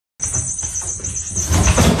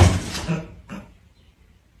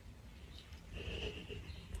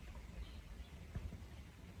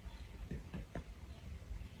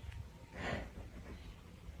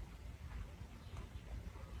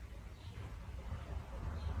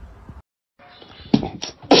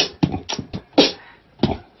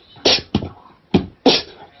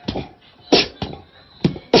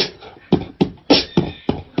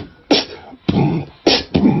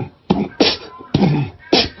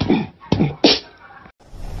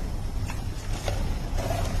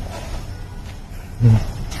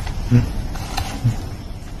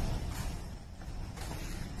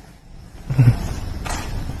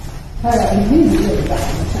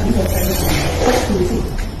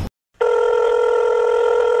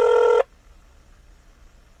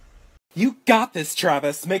You got this,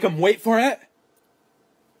 Travis. Make him wait for it.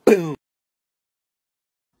 Boom.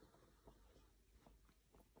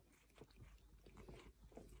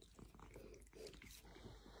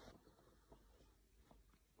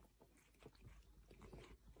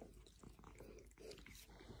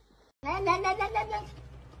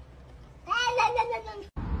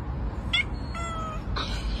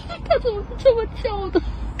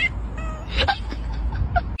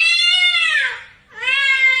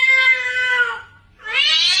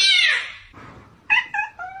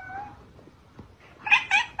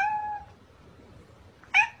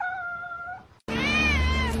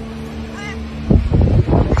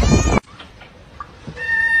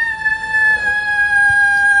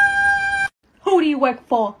 Who do you work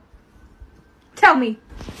for? Tell me.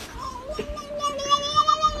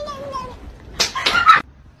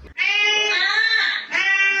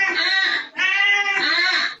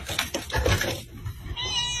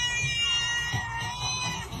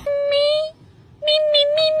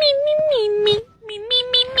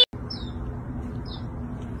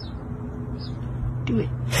 Do it.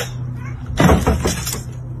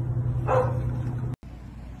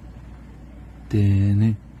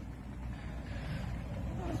 Danny.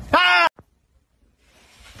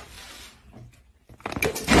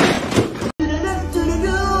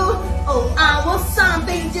 Oh, I want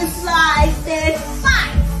something just like this. 5,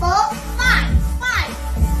 4, 5, 5,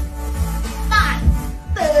 5.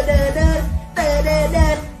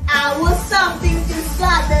 I want something just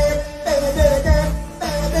like this.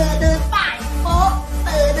 5, 4.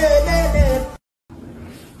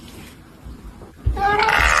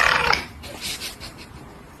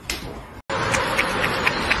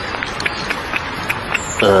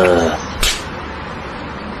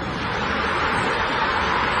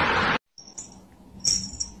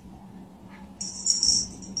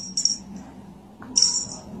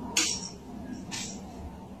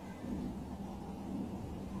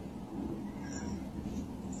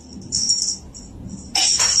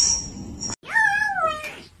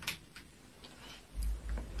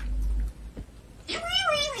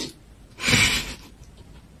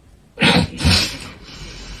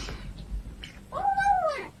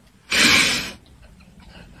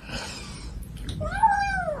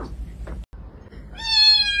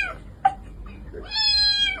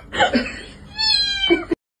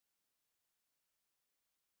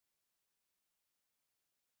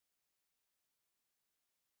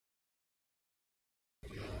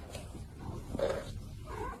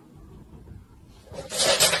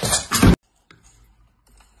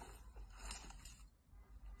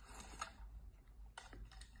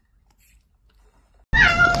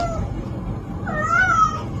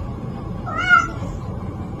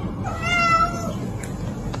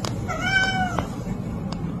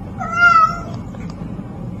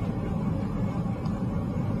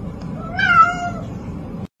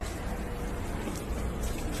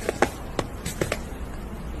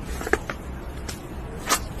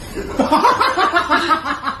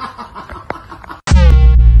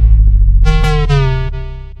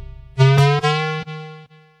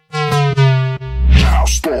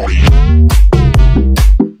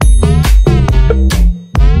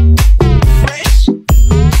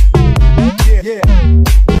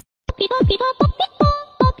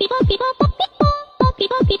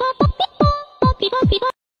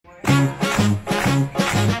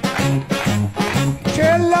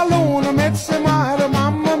 C'è la luna, mezza mare,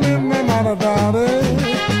 mamma mia, mi maradare.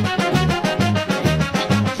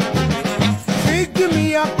 Figli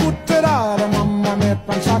mia, cutterare, mamma mia,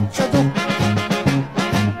 pensaccia tu.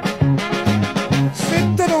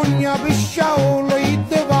 Se te non ne piscia o lo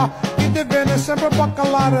ide va, ide viene sempre a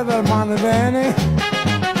baccalare del mano bene.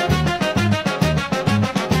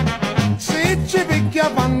 Se ci picchia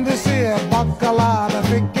fantasia, baccalare,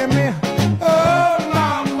 figli mia. Oh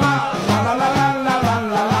mamma, la la la la la la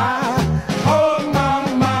la la. Oh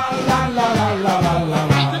mamma, la la la la la la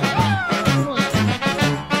la.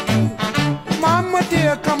 Mama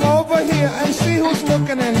dear, come over here and see who's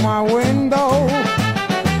looking in my window.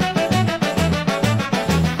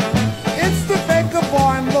 It's the baker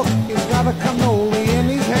boy, and look, he's got a cannoli in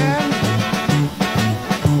his hand.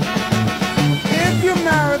 If you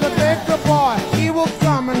marry the baker boy, he will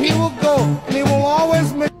come and he will go, and he will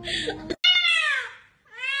always make.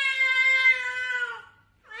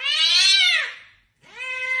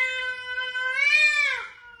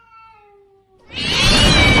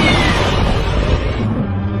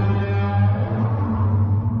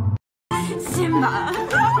 Simba.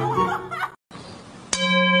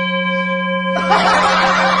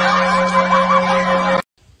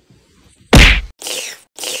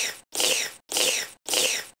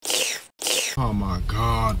 Oh my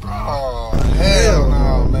God, bro. Oh, hell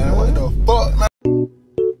no, man. What the fuck, man?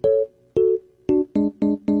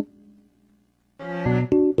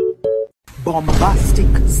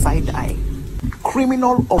 Bombastic side eye.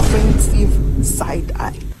 Criminal offensive side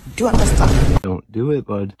eye. Do you understand? Don't do it,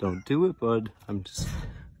 bud. Don't do it, bud. I'm just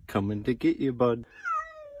coming to get you, bud.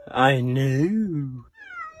 I know.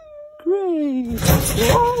 Great.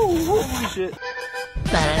 Whoa, holy shit.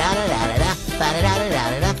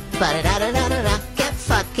 Get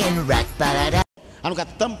fucking wrecked. I don't got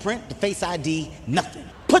the thumbprint, the face ID, nothing.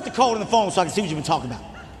 Put the code in the phone so I can see what you've been talking about.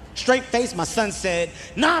 Straight face, my son said,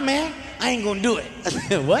 nah, man, I ain't gonna do it. I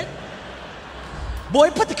said, what?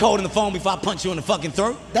 Boy, put the code in the phone before I punch you in the fucking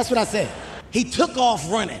throat. That's what I said. He took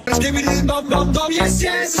off running. Yes,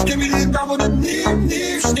 yes.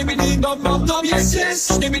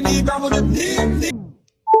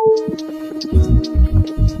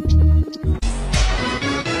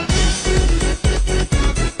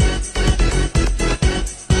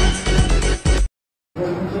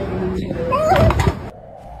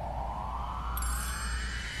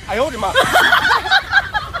 I owed him up.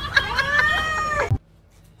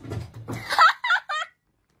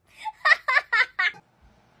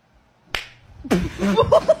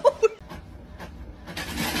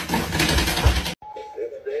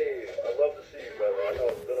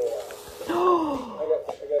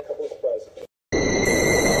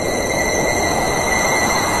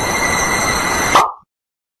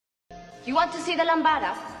 You want to see the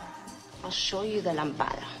lambada? I'll show you the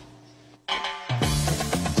lambada.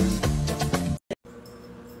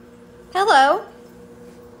 Hello?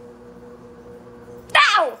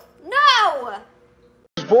 No! No!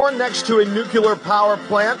 Was born next to a nuclear power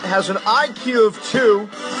plant, has an IQ of 2,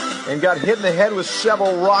 and got hit in the head with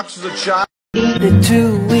several rocks as a child. Eat a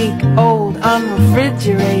 2-week-old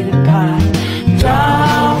unrefrigerated pie.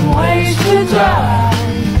 Drum ways to drive.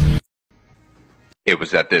 It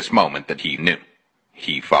was at this moment that he knew.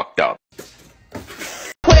 He fucked up.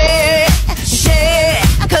 Quit, shit,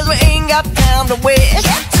 cause we ain't got time to waste.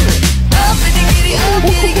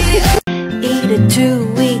 Eat a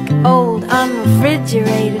 2-week-old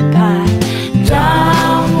unrefrigerated pie.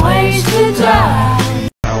 Drum ways to drive.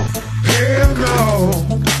 Hell no.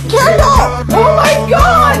 Kendall! Oh my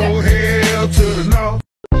God! Hell to the no.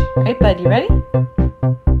 Alright, bud, you ready?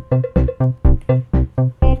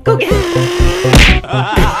 Go get it!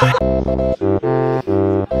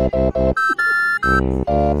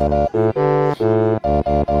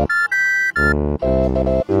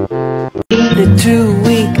 Eat a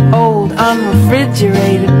 2-week-old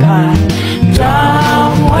unrefrigerated pie.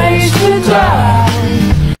 Drum ways to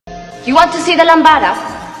drive. You want to see the lambada?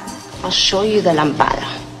 I'll show you the lambada.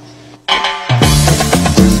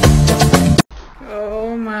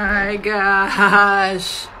 Oh my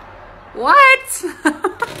gosh. What?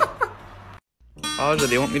 Aja,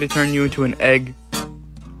 they want me to turn you into an egg.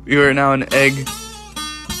 You are now an egg.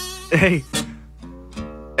 Hey.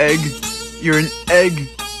 Egg. You're an egg.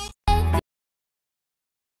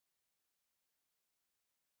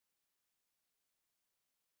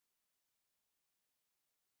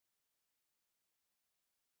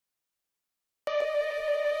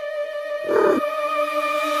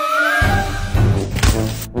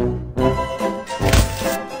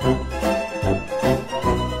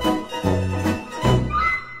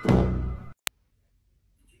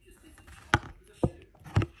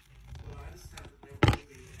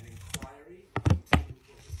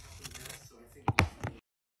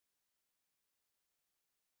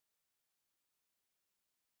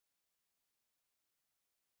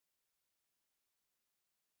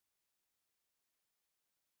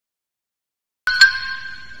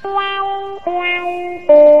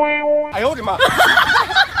 I owed him up.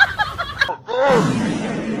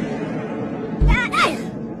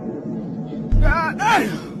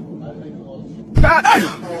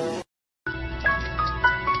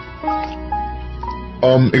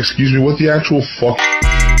 Excuse me, what the actual fuck?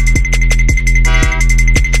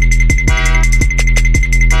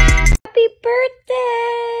 Happy birthday!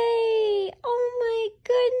 Oh my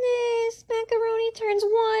goodness! Macaroni turns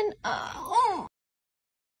 1. Oh.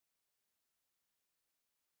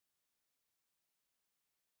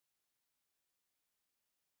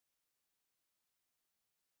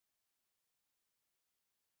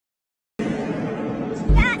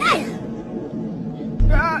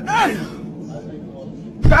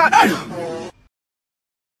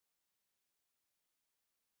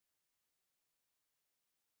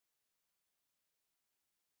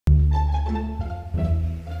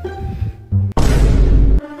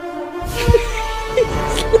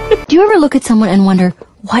 Do you ever look at someone and wonder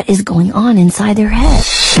what is going on inside their head?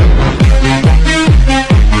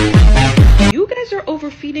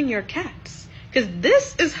 overfeeding your cats. Because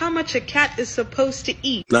this is how much a cat is supposed to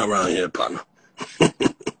eat. Not around here, partner.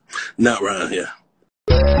 Not around here.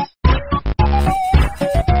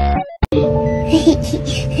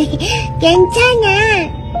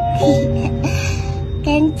 괜찮아.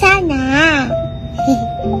 괜찮아.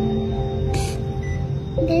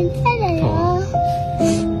 괜찮아요.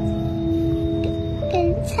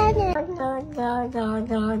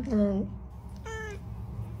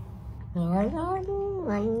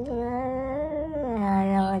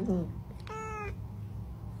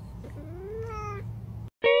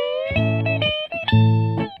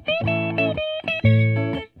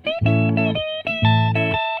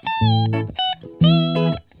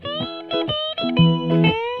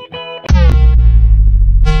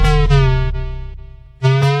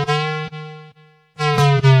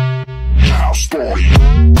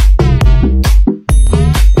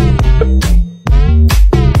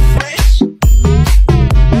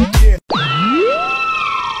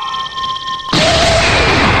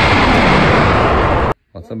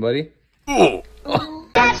 Want somebody?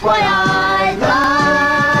 That's what I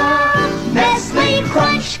love. Nestle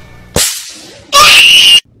Crunch.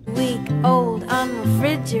 Week-old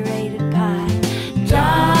unrefrigerated pie.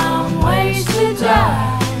 Dumb ways to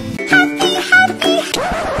die.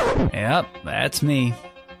 Yep, that's me.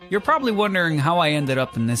 You're probably wondering how I ended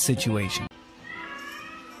up in this situation.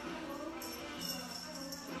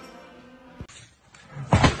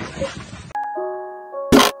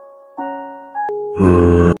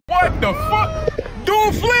 What the fuck? Do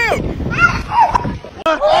a flip!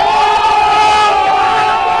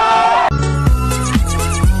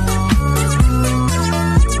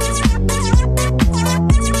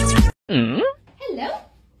 Hello,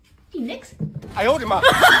 Phoenix. I owed him up.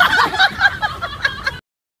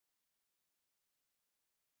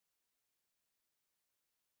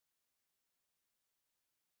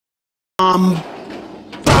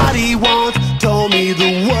 Somebody once told me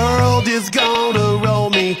the world is gonna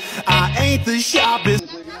roll me. I ain't the sharpest.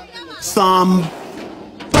 Somebody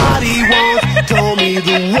once told me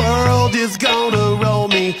the world is gonna roll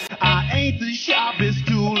me. I ain't the sharpest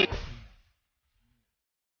tool.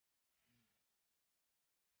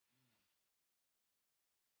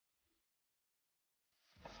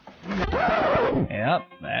 Yep,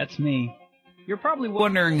 that's me. You're probably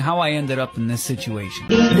wondering how I ended up in this situation.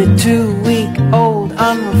 Eat a 2-week-old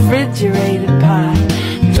unrefrigerated pie.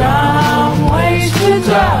 Dumb ways to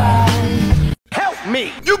die. Help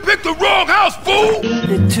me! You picked the wrong house, fool!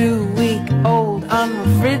 Eat a 2-week-old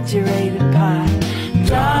unrefrigerated pie.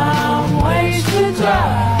 Dumb ways to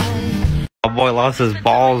die. My boy lost his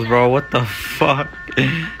balls, bro. What the fuck?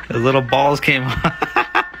 His little balls came out.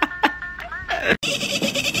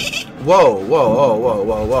 Whoa, whoa, whoa, whoa,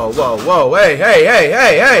 whoa, whoa, whoa, whoa, hey, hey, hey,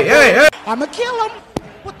 hey, hey, hey, hey! I'ma kill him.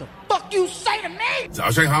 What the fuck you say to me? 早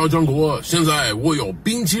上好，中国！现在我有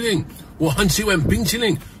冰淇淋，我很喜欢冰淇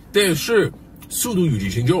淋，但是《速度与激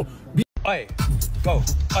情》就Hey, go.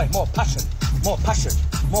 Hey, more passion, more passion,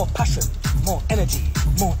 more passion, more energy,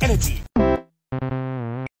 more energy.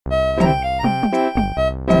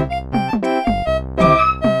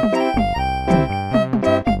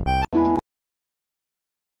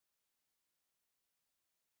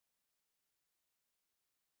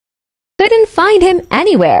 Couldn't find him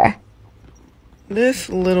anywhere. This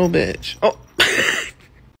little bitch. Oh.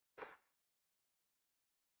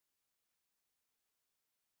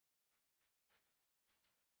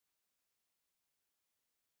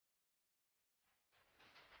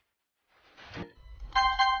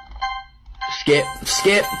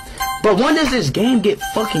 Skip. But when does this game get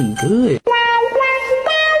fucking good? More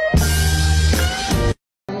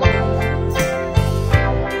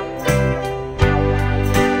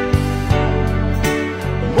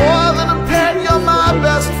than a pet, you're my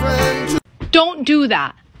best friend. Don't do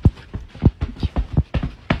that.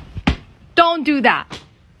 Don't do that.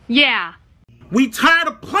 Yeah. We tired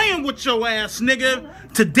of playing with your ass, nigga.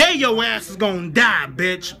 Today your ass is gonna die,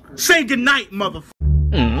 bitch. Say goodnight, motherfucker.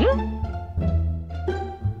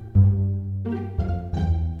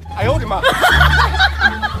 I owed him up.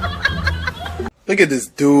 Look at this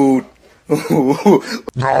dude. No.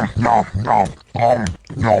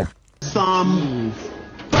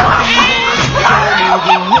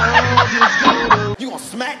 You gonna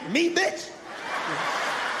smack me, bitch?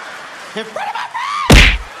 In front of my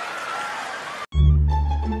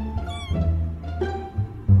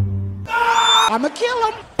I'ma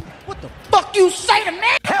kill him. What the fuck you say to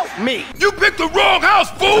me? Help me! You picked the wrong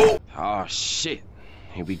house, fool! Oh shit.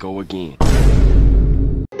 Here we go again.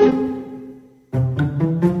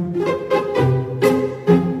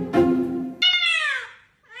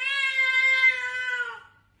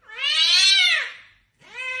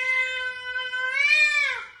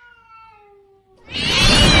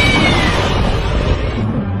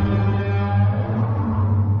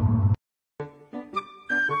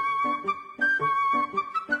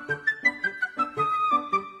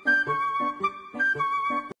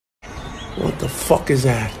 fuck is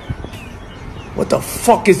that? What the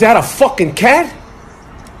fuck is that? A fucking cat?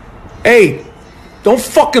 Hey, don't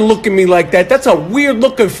fucking look at me like that. That's a weird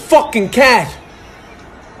looking fucking cat.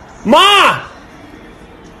 Ma!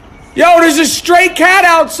 Yo, there's a stray cat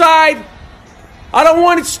outside. I don't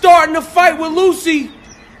want it starting a fight with Lucy.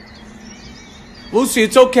 Lucy,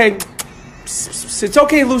 it's okay. It's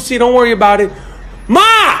okay, Lucy. Don't worry about it.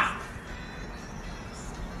 Ma!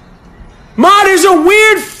 Ma, there's a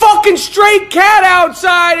weird fucking stray cat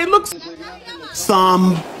outside. It looks...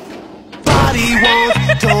 Somebody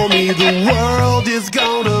once told me the world is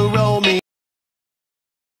gonna roll me.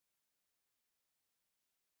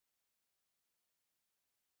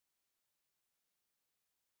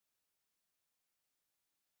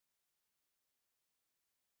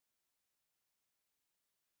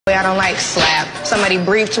 I don't like slap. Somebody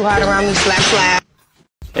breathe too hard around me, slap, slap.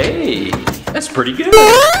 Hey, that's pretty good.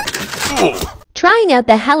 Trying out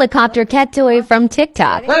the helicopter cat toy from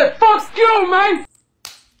TikTok. Hey, fuck you, man!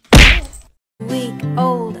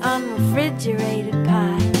 Week-old unrefrigerated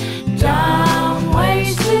pie. Long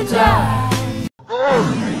ways to drive.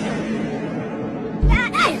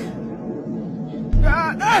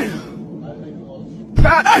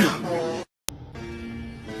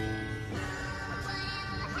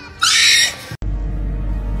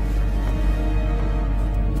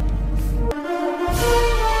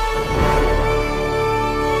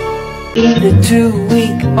 Eat a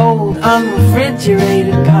 2-week-old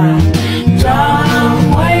unrefrigerated pie.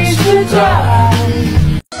 Long ways to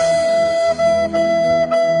drive.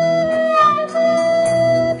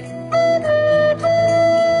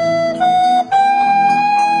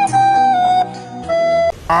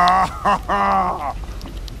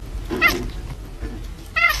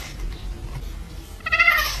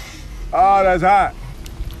 Oh, that's hot.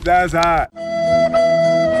 That's hot.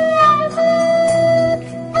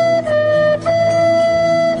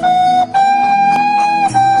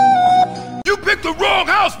 You picked the wrong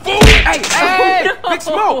house, fool! Hey, Big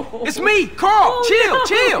Smoke, it's me, Carl.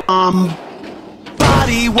 Chill.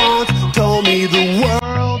 Somebody once told me the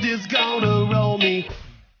world is gonna roll me.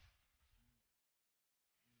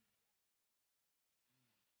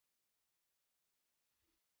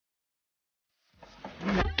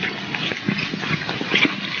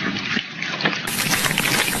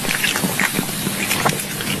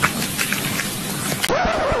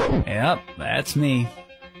 Yep, that's me.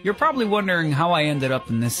 You're probably wondering how I ended up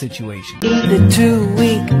in this situation. Eat a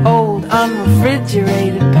 2-week-old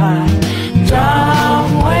unrefrigerated pie.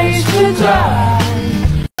 Long ways to drive.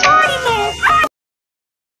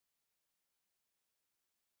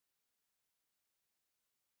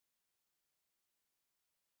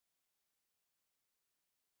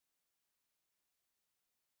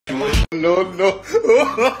 No.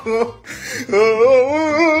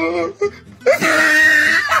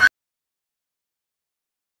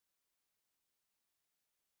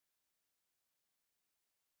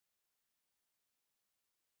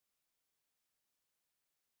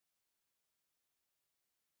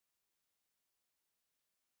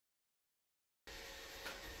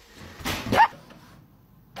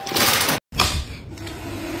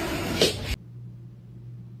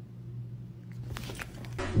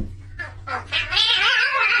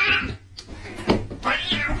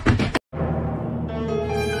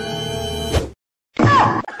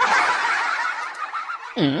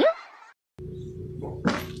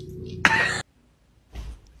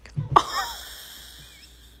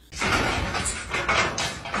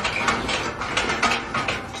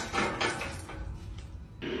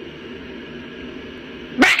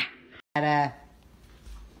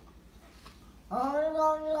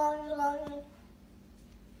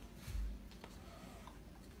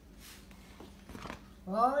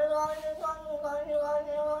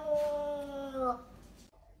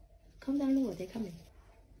 Calm down, Lord, they're coming.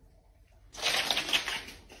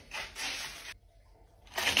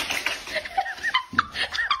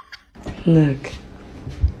 Look.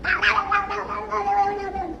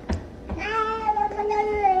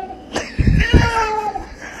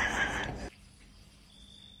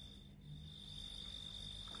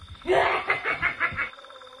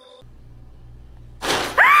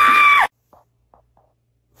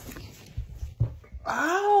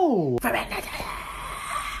 Ow!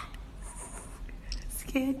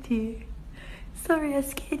 Scared you. Sorry, I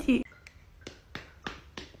scared you.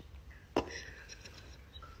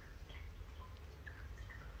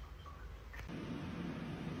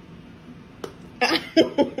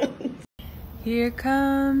 Here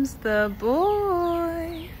comes the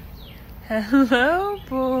boy. Hello,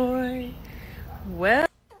 boy. Well.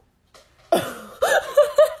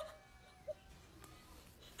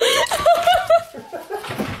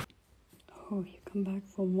 Oh, you come back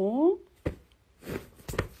for more?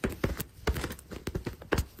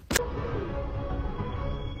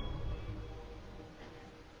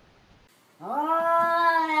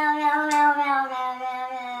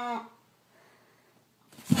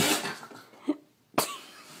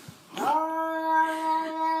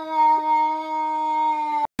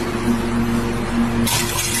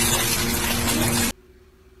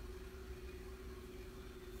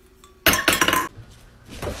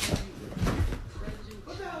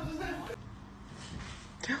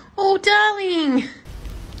 Oh, darling!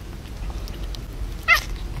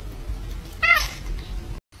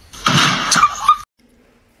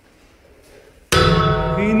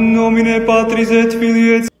 In nomine Patris et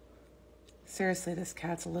Filii et... Seriously, this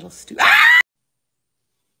cat's a little stupid.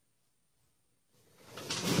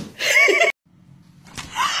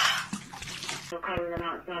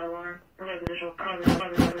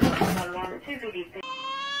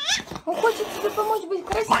 Он хочет тебе помочь быть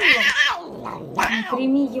красивым.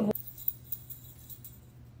 Прими его.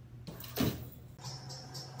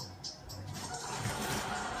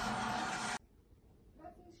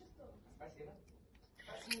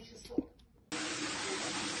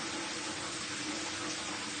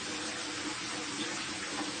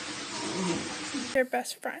 They're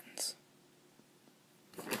best friends.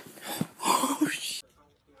 Oh, shit.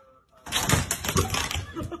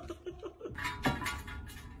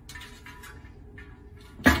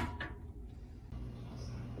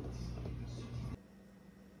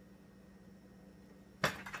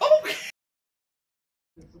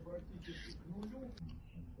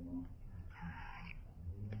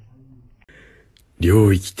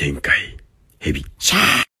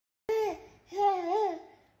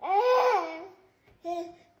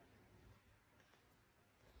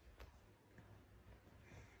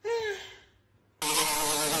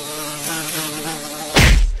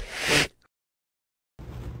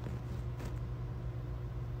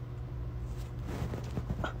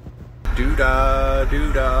 Doo-dah,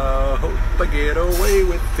 doo-dah, hope I get away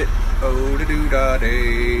with it. Oh, da doo-dah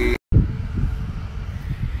day.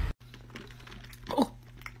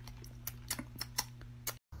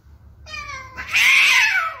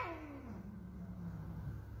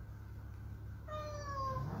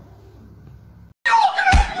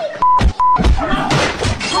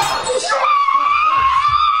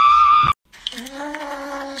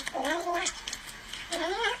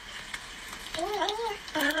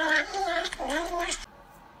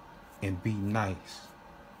 And be nice.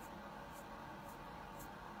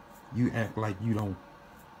 You act like you don't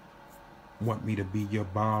want me to be your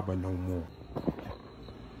barber no more.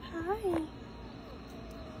 Hi. Can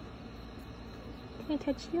I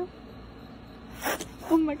touch you?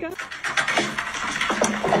 Oh my god.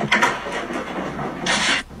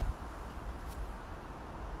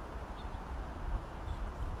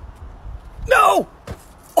 No!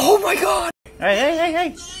 Oh my god! Hey, hey, hey,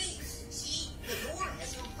 hey!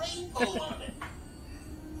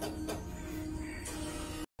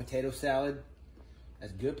 Potato salad.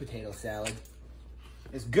 That's good potato salad.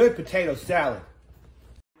 It's good potato salad.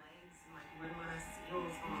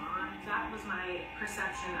 That was my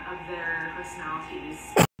perception of their personalities.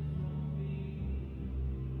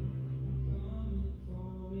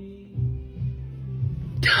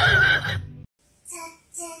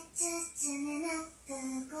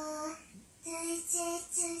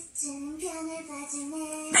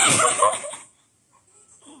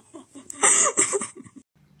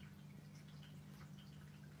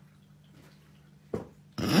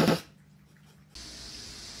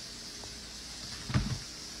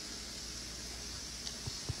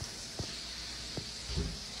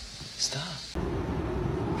 Stop.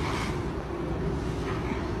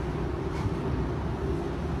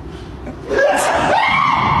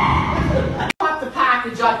 Put the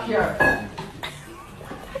package up here.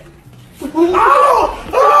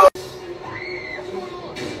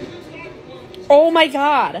 Oh my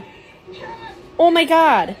god. Oh my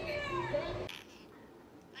god.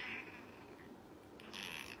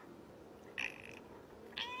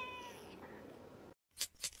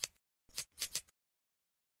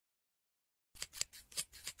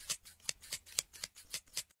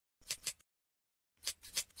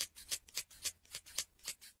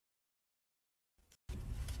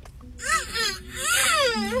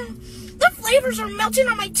 The flavors are melting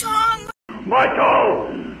on my tongue.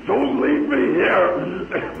 Michael, don't leave me here.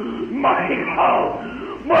 Michael,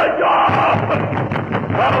 Michael,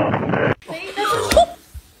 help me.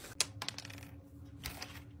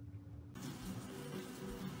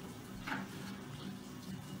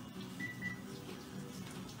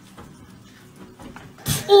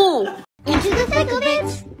 Ooh! Into the thick of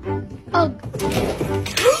it! Oh.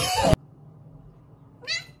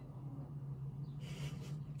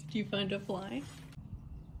 fun to fly.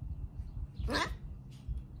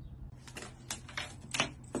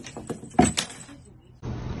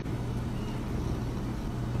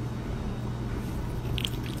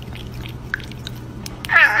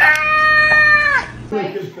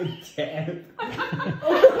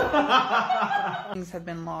 Things have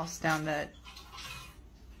been lost down that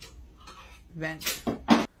vent.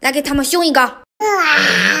 来给他们凶一个。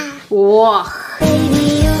哇！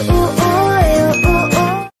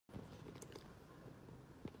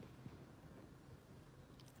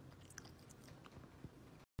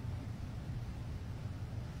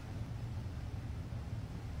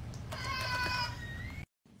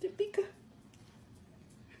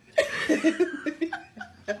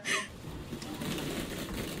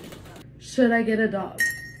 Should I get a dog?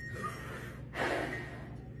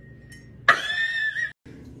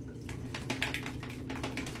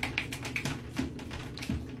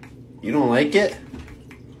 You don't like it?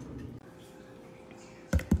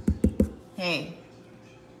 Hey.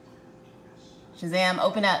 Shazam,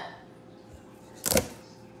 open up.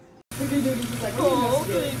 Oh,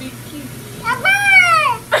 baby, cute.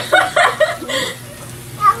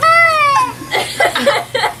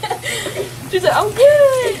 She's like, I'm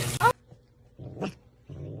good.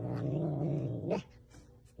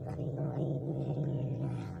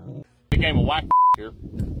 The game of whack here.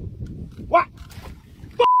 What?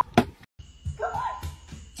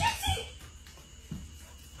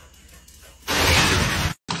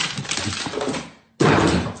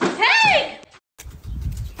 Hey!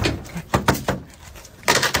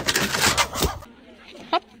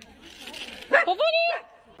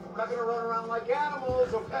 We're not gonna run around like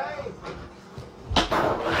animals, okay?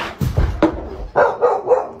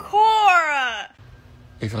 Cora!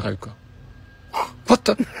 Even ruiken. Wat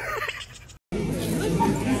de...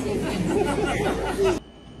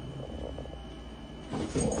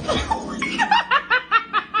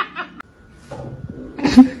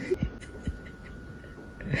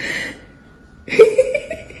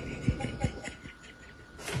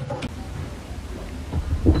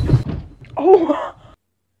 Oh!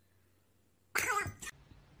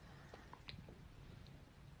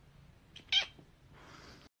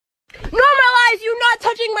 Normalize you not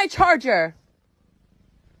touching my charger!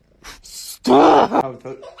 Stop!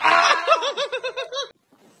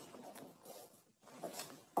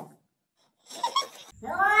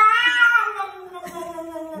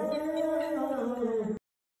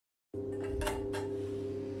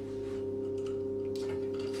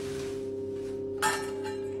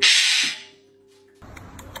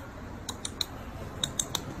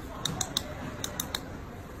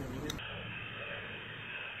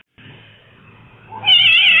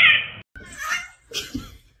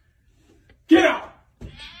 Get out!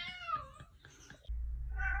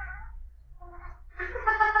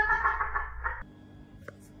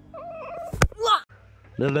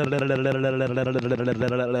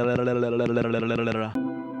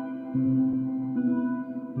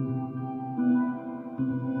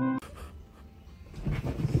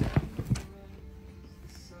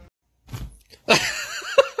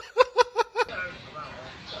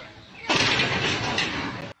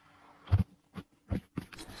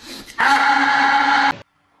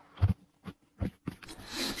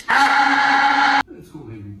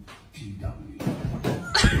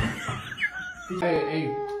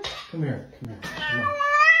 Hey, come here, come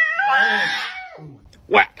on.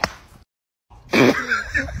 Whack!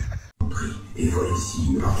 Et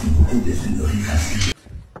voici une partie beaucoup des sonneries classiques.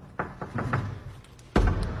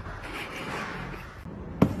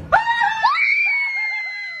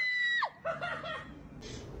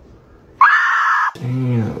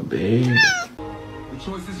 Damn, babe. The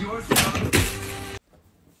choice is yours.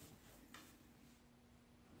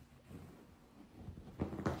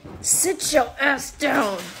 Sit your ass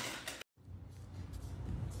down!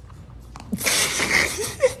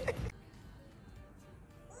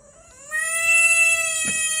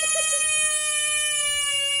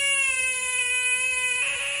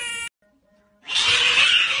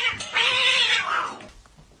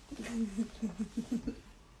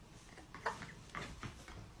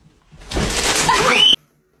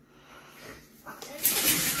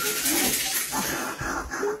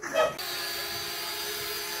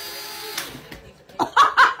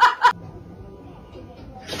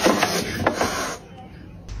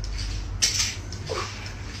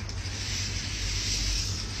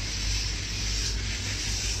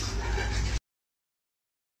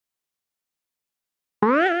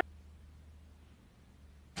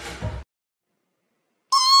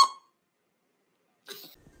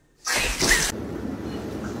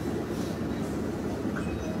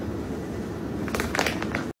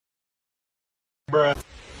 Bruh.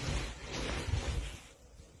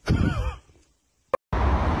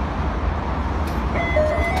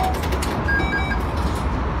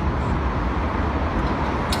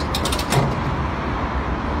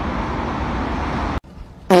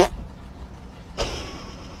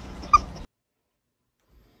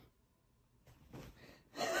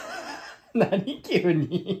 Nani急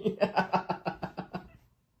に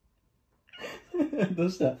どう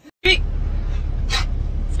した Speak!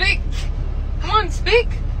 Speak! Come on, speak!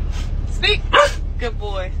 Speak! Good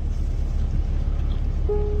boy.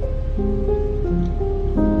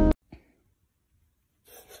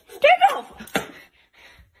 Get off!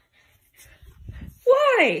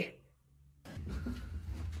 Why?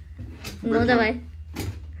 No, давай.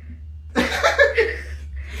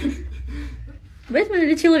 Бэтмен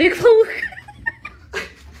или Человек-паук?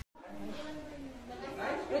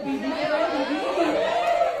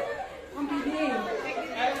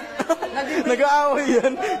 Nag-aaway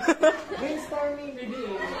yan. Brainstorming,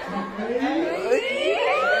 baby.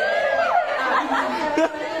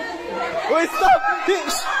 Wait, stop!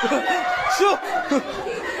 Shoo!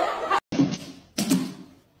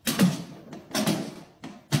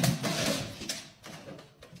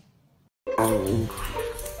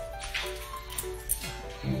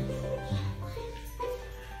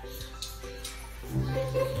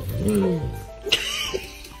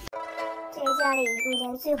这是家里目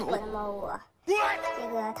前最火的猫窝，这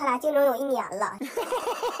个它俩竞争有1年了。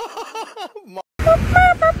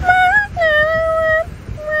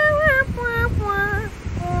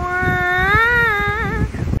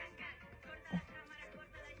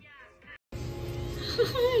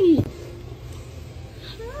Hi.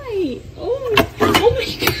 Hi. Oh my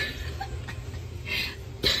god.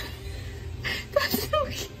 That's so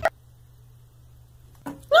cute.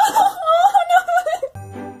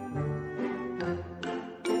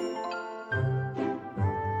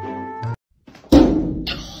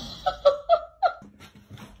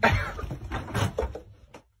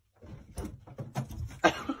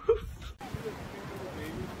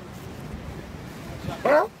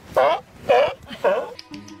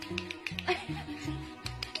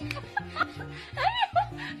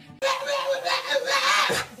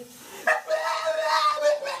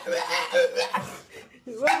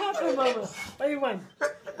 What happened, Mama? What do you want?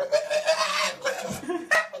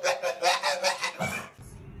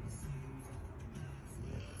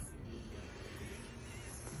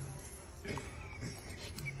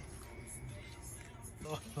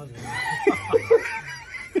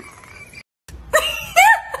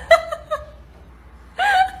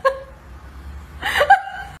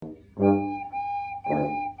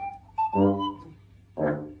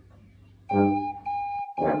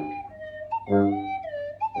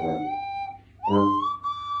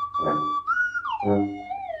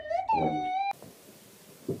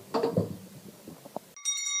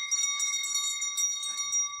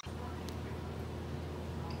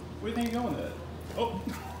 Where do you think you're going with that? Oh.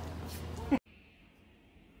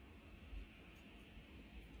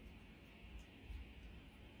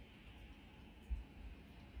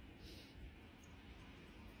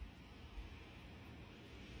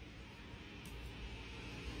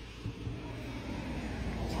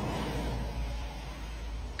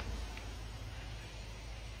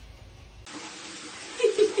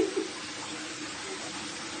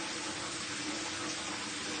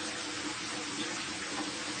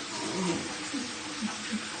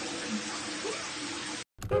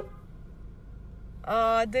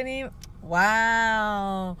 Oh, I didn't even.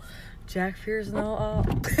 Wow. Jack fears no.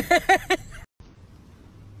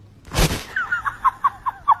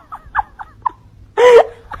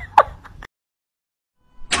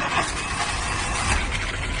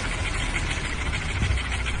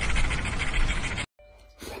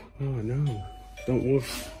 Oh no. Don't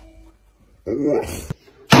move.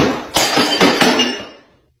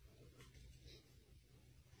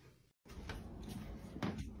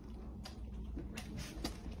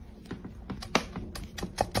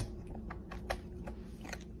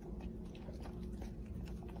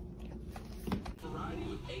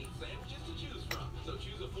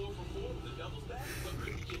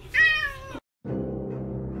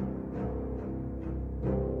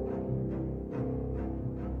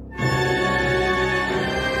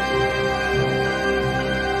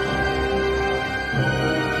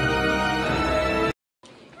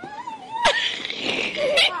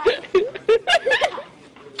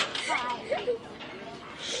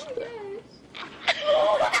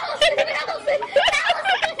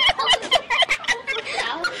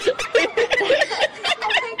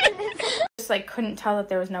 Like couldn't tell that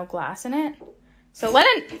there was no glass in it. So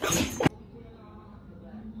Lennon.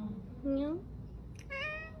 No.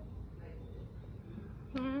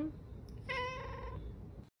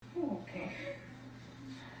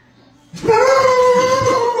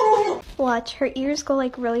 Watch, her ears go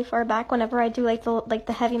like really far back whenever I do like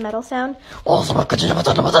the heavy metal sound.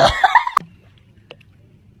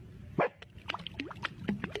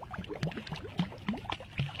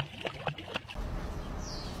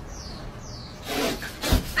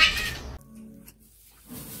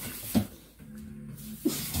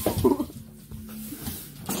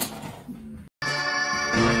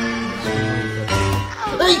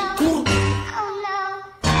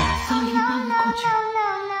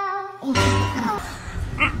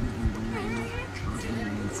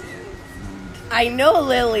 I know,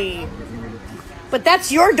 Lily. But that's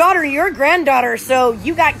your daughter, your granddaughter, so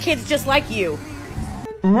you got kids just like you.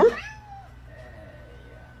 What?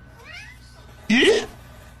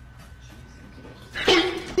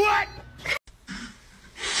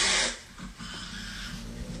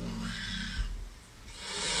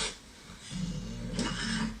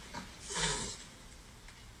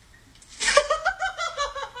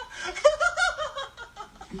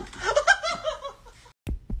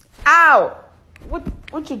 Ow!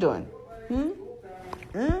 What you doing?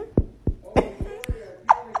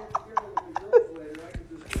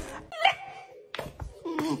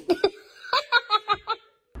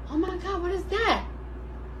 Oh my God, what is that?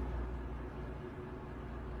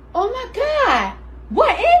 Oh my God,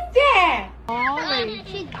 what is that?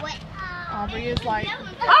 Aubrey is like,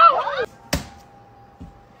 Oh!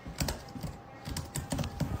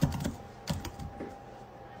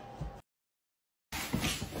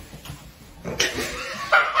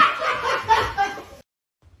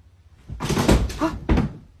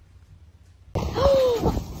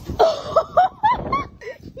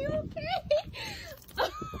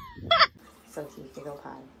 So cute, big old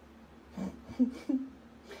pie.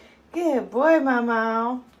 Good boy,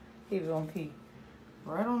 Mama. He was gonna pee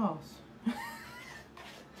right on us.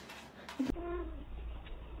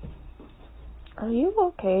 Are you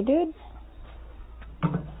okay, dude?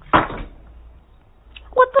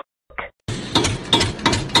 What the fuck?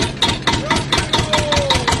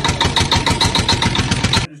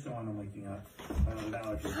 I just don't want them waking up.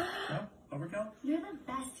 Allergies. No? Overkill? You're the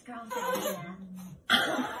best girl ever.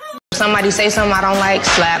 Somebody say something I don't like,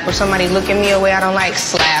 slap. Or somebody look at me a way I don't like,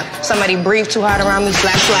 slap. Somebody breathe too hard around me,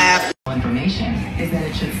 slap, slap. Information is that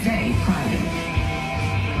it should stay private.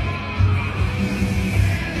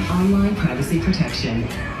 Online privacy protection.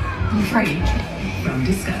 Free from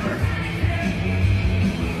Discover.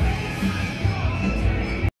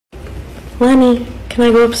 Lenny, can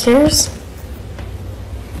I go upstairs?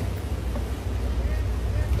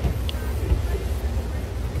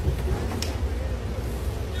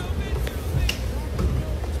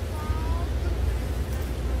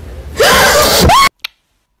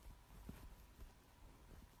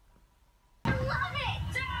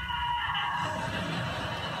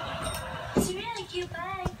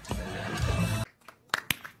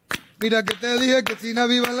 Mira que te dije que sin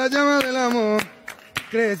aviva la llama del amor,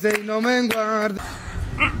 crece y no menguar.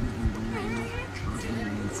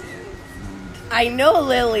 I know,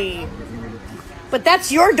 Lily. But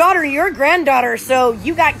that's your daughter, your granddaughter, so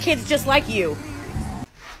you got kids just like you.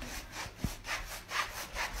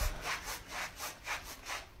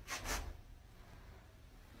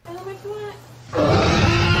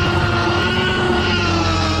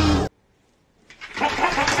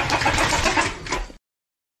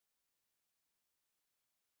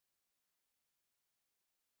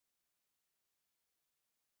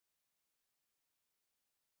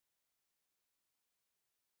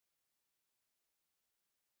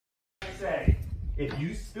 Say, if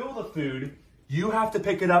you spill the food, you have to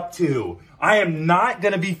pick it up too. I am not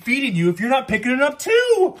gonna be feeding you if you're not picking it up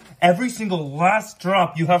too. Every single last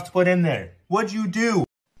drop you have to put in there. What'd you do?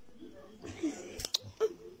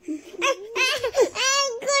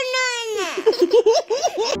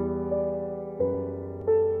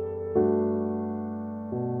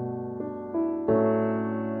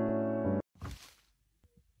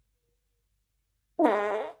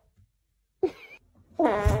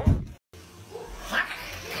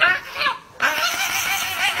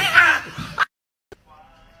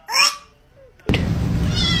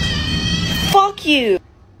 Fuck you!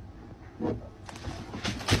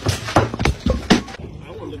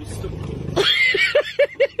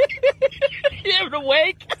 You ever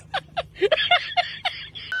awake?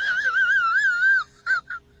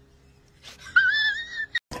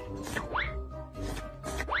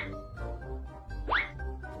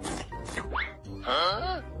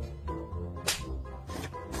 Huh?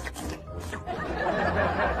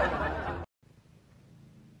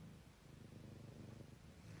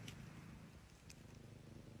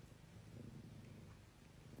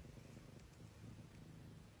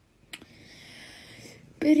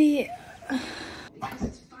 Biddy, Because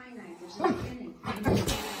it's finite, there's no beginning, and there's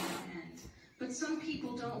no end. But some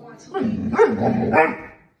people don't want to leave.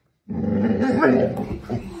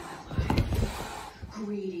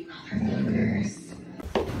 Greedy motherfuckers.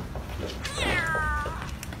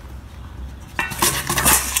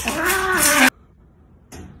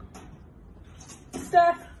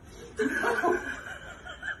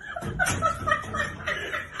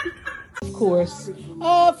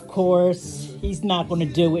 Of course, he's not gonna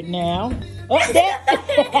do it now. Oh, there.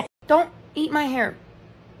 Don't eat my hair.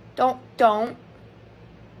 Don't.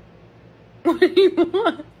 What do you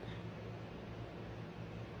want?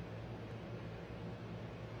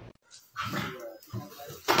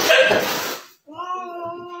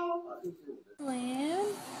 Lamb?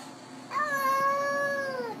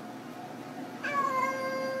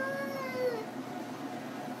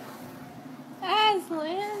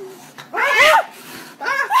 Aslan?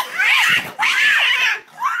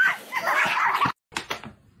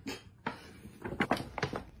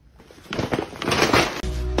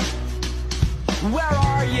 Where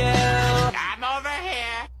are you? I'm over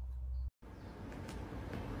here.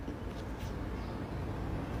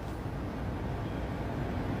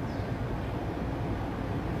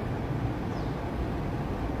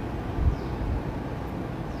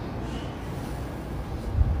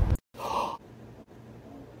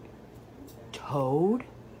 Toad?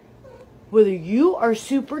 Whether you are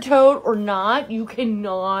Super Toad or not, you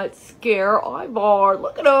cannot scare Ivar.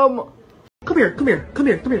 Look at him. Come here.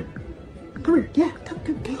 Yeah, come.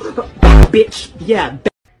 Bitch. Yeah.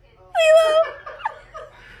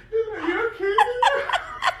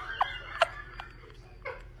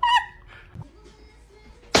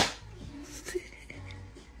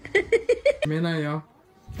 Menar jag.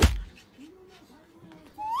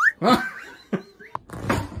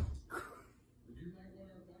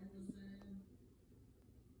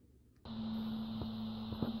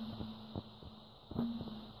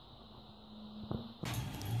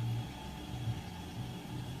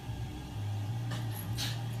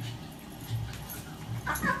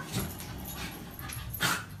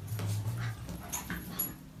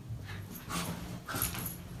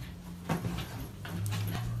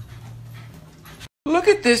 Look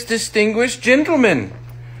at this distinguished gentleman.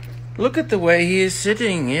 Look at the way he is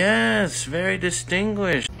sitting. Yes, very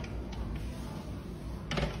distinguished.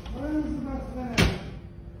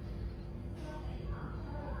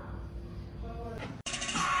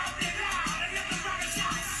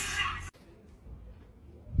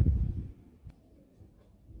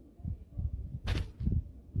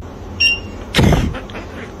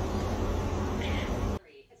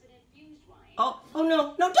 Oh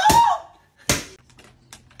no, don't!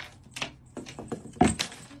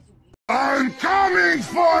 I'm coming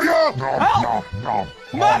for you! No.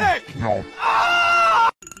 Medic! No.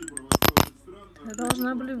 Я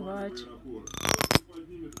должна блевать.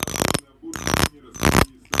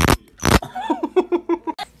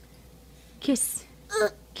 Kiss.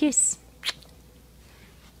 Kiss.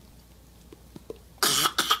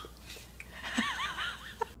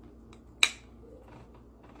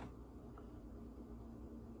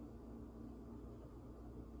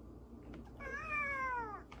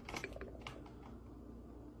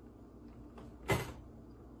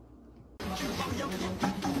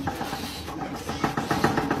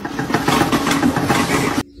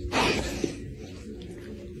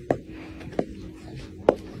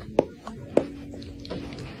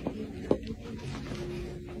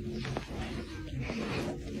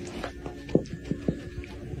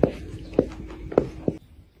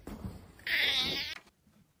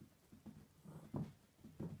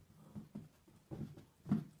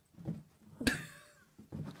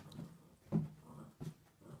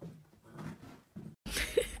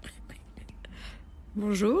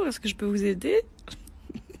 Bonjour, est-ce que je peux vous aider?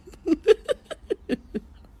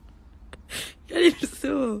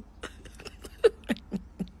 Calypso.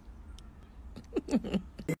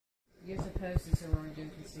 You're supposed to so Rory Jim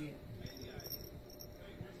can see it.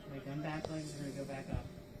 Like on back legs, we're gonna go back up.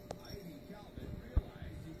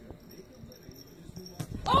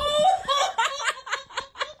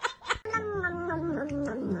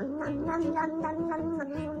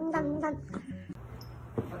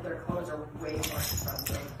 But their clothes are way more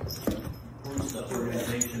expensive. Who's the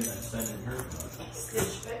organization that's sending her?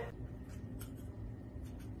 Stitch Fit.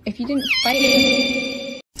 If you didn't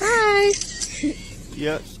fight Hi!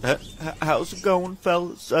 Yes. How's it going,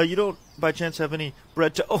 fellas? You don't, by chance, have any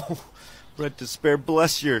bread to... Oh, bread to spare.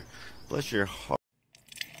 Bless your heart.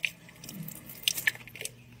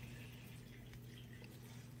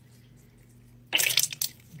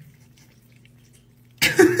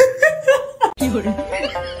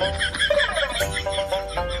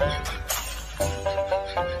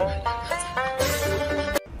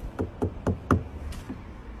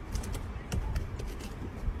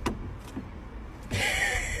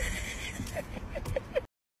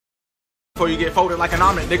 Before you get folded like an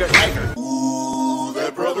omelet, nigga. Ooh,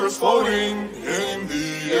 that brother's floating in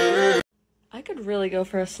the air. I could really go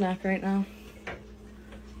for a snack right now.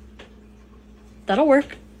 That'll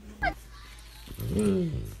work.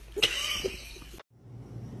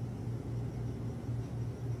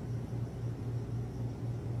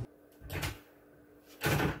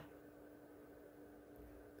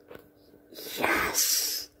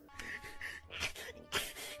 Yes.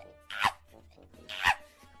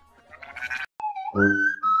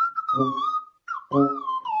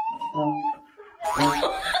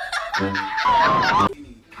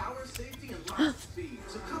 Power, safety, and light speed.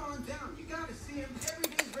 So come on down. You gotta see him. Every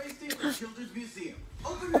day's race day at the Children's Museum.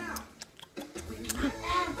 Open now.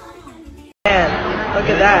 Man, look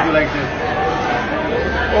at that. Like this.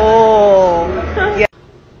 Oh. Yeah.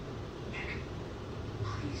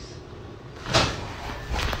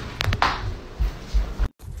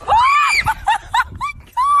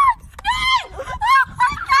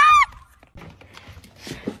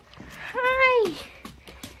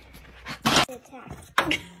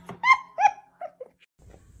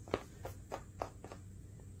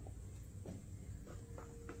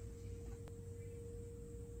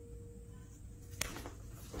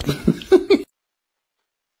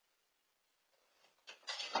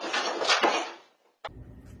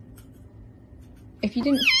 If you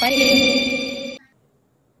didn't fight it.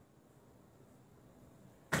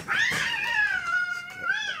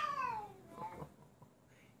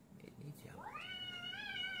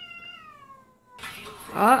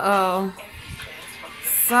 Uh-oh.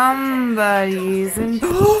 Somebody's in...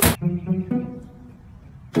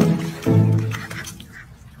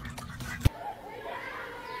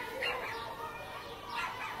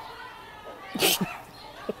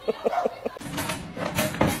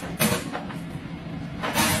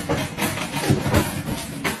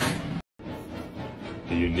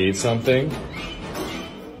 Do you need something?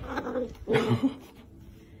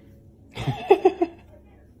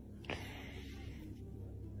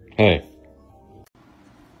 Hey.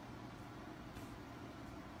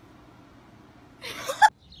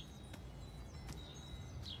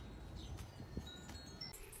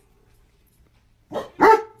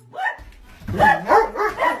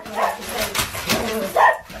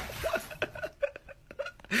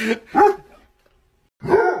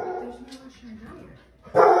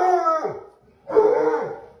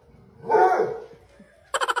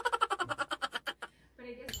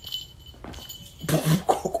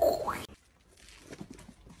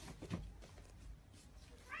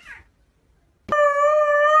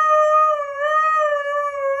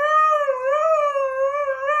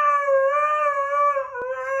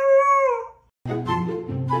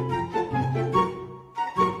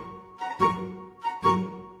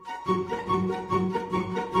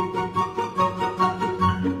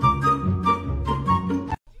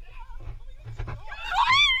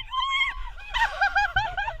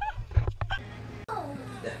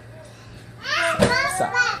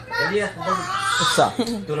 Essa,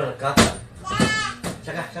 turun ke atas.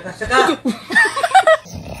 Cakap, cakap, cakap.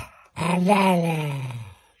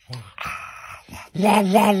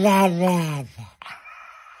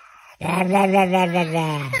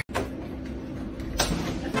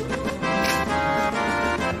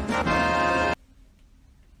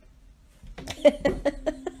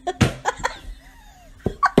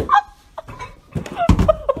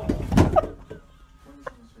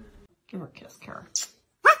 Give her a kiss, Kara.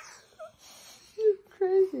 You're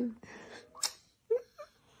crazy.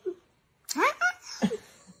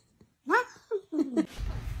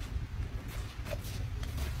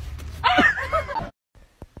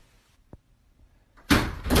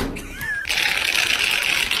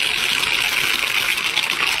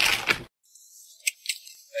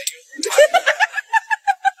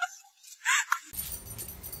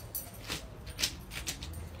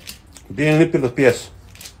 Bien limpios los pies.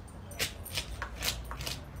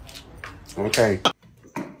 Okay.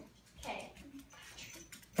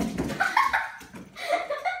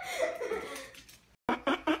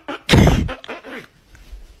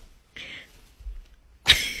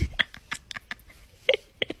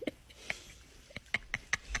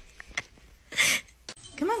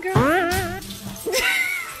 Come on, girl.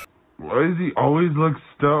 Why does he always look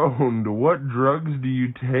stoned? What drugs do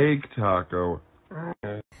you take, Taco?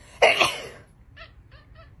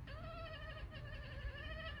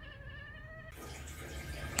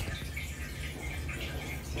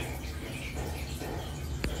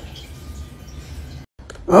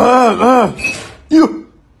 哟，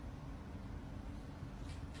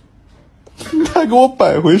他给我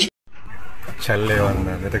摆回去。 Chale,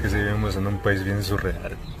 banda, neta que sí vivimos en un país bien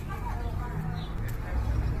surreal.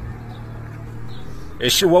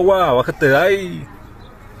 Chihuahua, bájate de ahí.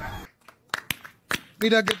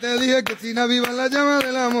 Mira que te dije que sin aviva la llama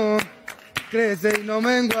del amor, crece y no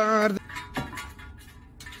mengua.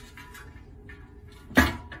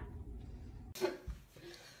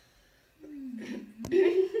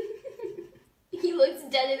 He looks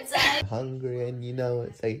dead inside. Hungry and you know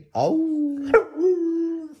it, say, oh.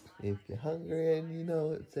 If you're hungry and you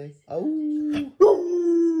know it, say, oh.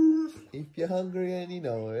 If you're hungry and you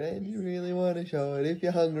know it, and you really want to show it. If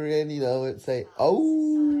you're hungry and you know it, say, oh.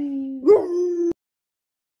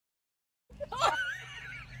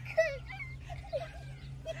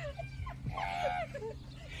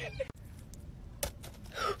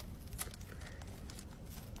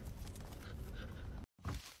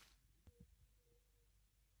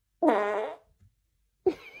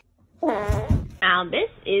 Now this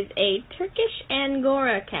is a Turkish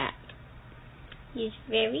Angora cat. He's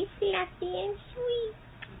very fluffy and sweet.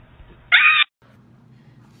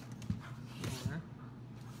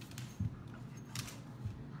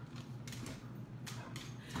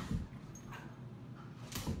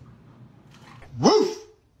 Woof!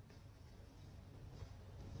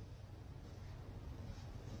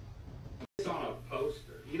 It's on a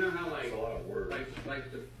poster. You know how like a lot of words.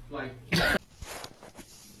 Like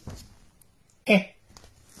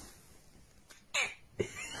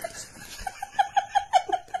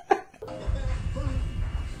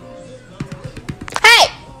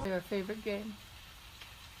Your favorite game.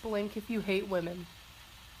 Blink if you hate women.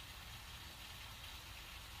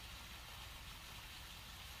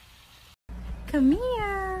 Come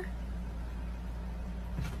here.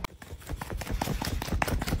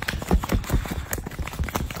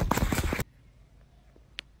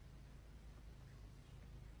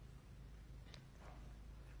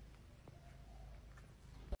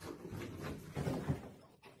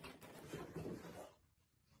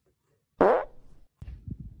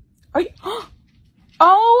 Are you?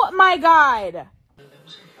 Oh my god!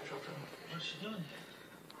 what's she doing?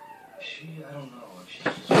 I don't know.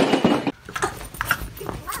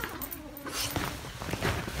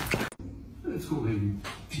 Let's go baby.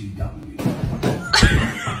 TW.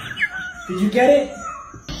 Did you get it?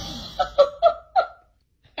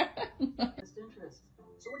 Best interest.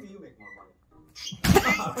 So when do you make more money?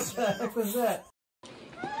 What the heck was that?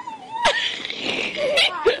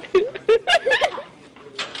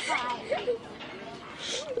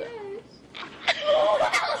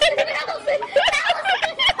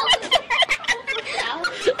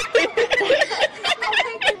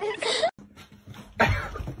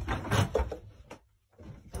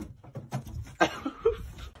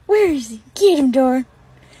 Where is he? Get him, Dora.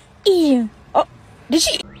 Eat him. Oh, did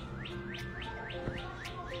she?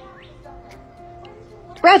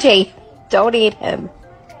 Reggie, don't eat him.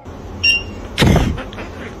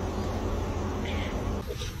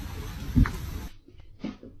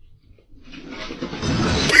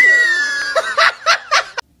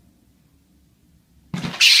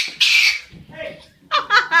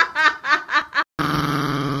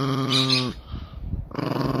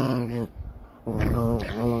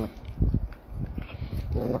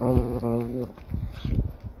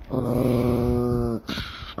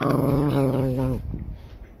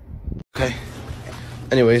 Okay.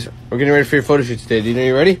 Anyways, we're getting ready for your photo shoot today. Do you know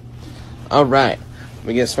you're ready? All right. Let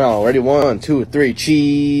me get a smile. Ready? 1, 2, 3.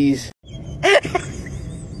 Cheese.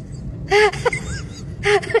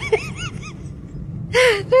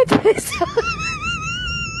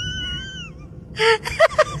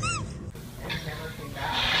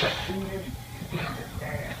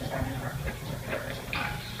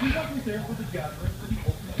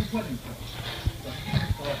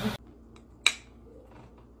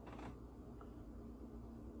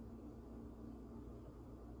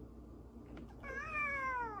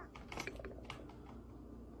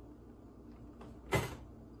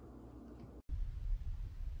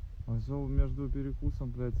 Он все между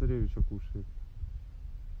перекусом, блядь, царевича кушает.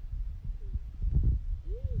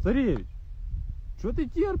 Царевич, что ты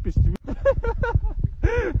терпишь?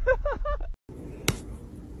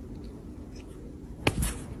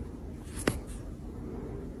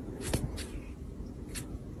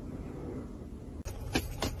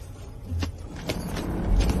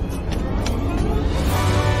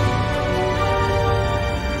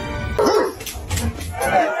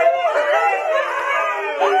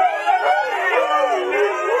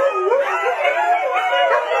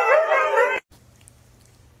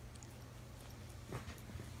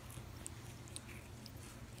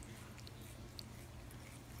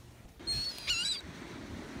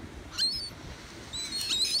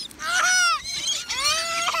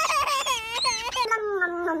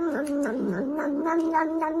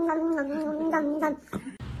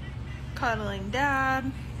 Cuddling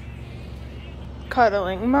dad.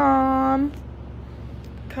 Cuddling mom.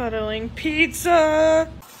 Cuddling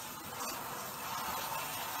pizza.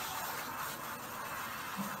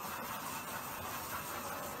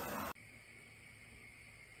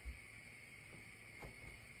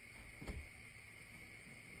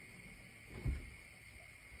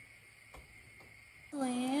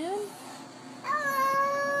 Lynn?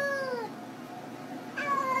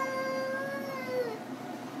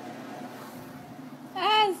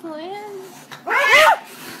 Aslan?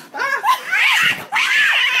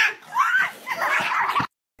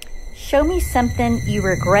 Show me something you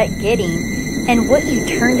regret getting and what you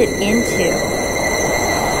turned it into.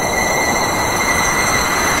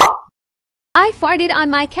 I farted on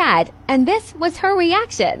my cat, and this was her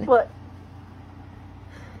reaction. What?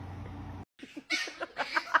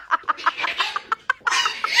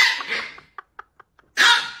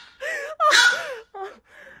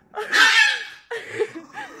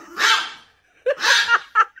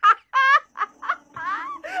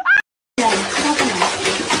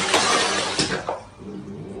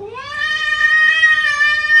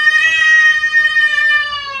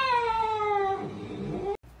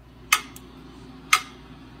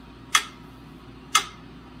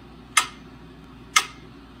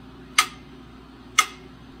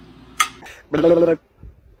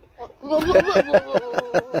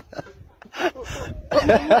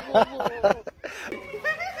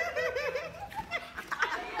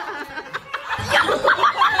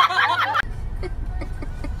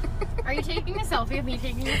 Are you taking a selfie of me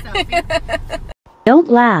taking a selfie? Don't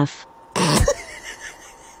laugh.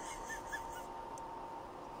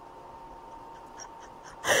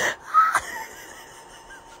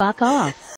 Fuck off.